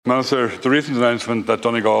Minister, the recent announcement that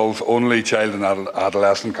Donegal's only child and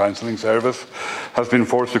adolescent counselling service has been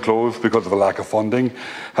forced to close because of a lack of funding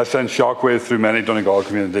has sent shockwaves through many Donegal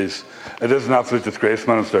communities. It is an absolute disgrace,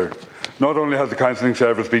 Minister. Not only has the counselling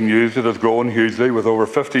service been used, it has grown hugely, with over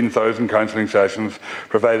 15,000 counselling sessions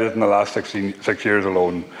provided in the last 6 years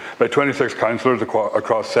alone, by 26 counsellors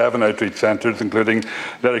across 7 outreach centres, including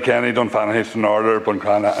Letterkenny, Dunfanaghy, Stranraer,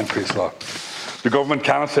 Buncrana and Couneslling. The Government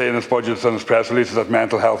cannot say in its budgets and its press releases that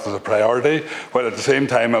mental health is a priority, while at the same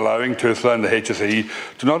time allowing TUSLA and the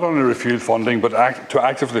HSE to not only refuse funding but to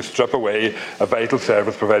actively strip away a vital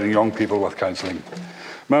service providing young people with counselling.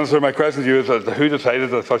 Minister, my question to you is who decided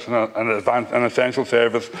that such an essential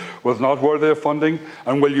service was not worthy of funding,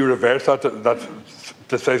 and will you reverse that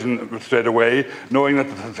decision straight away, knowing that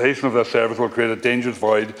the cessation of this service will create a dangerous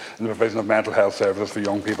void in the provision of mental health services for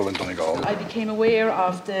young people in Donegal? I became aware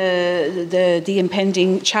of the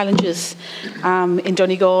impending challenges in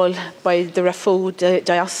Donegal by the Raphoe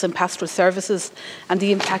Dioscesan Pastoral Services and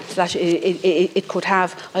the impact that it could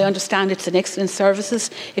have. I understand it's an excellent service.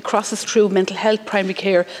 It crosses through mental health, primary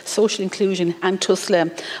care, social inclusion and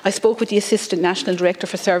TUSLA. I spoke with the Assistant National Director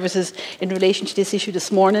for Services in relation to this issue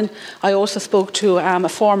this morning. I also spoke to a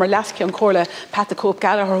former Lascia and Corla, Pat the Cope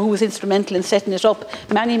Gallagher, who was instrumental in setting it up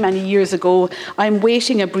many years ago. I'm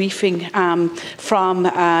waiting a briefing from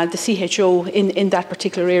the CHO in that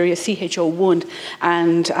particular area, CHO1,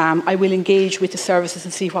 and I will engage with the services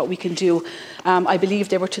and see what we can do. I believe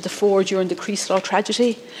they were to the fore during the Creeslaw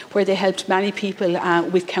tragedy, where they helped many people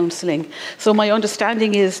with counselling. So my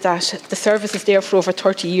understanding is that the service is there for over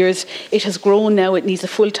 30 years. It has grown now. It needs a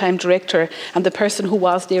full-time director, and the person who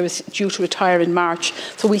was there is due to retire in March.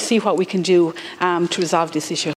 So we'll see what we can do to resolve this issue.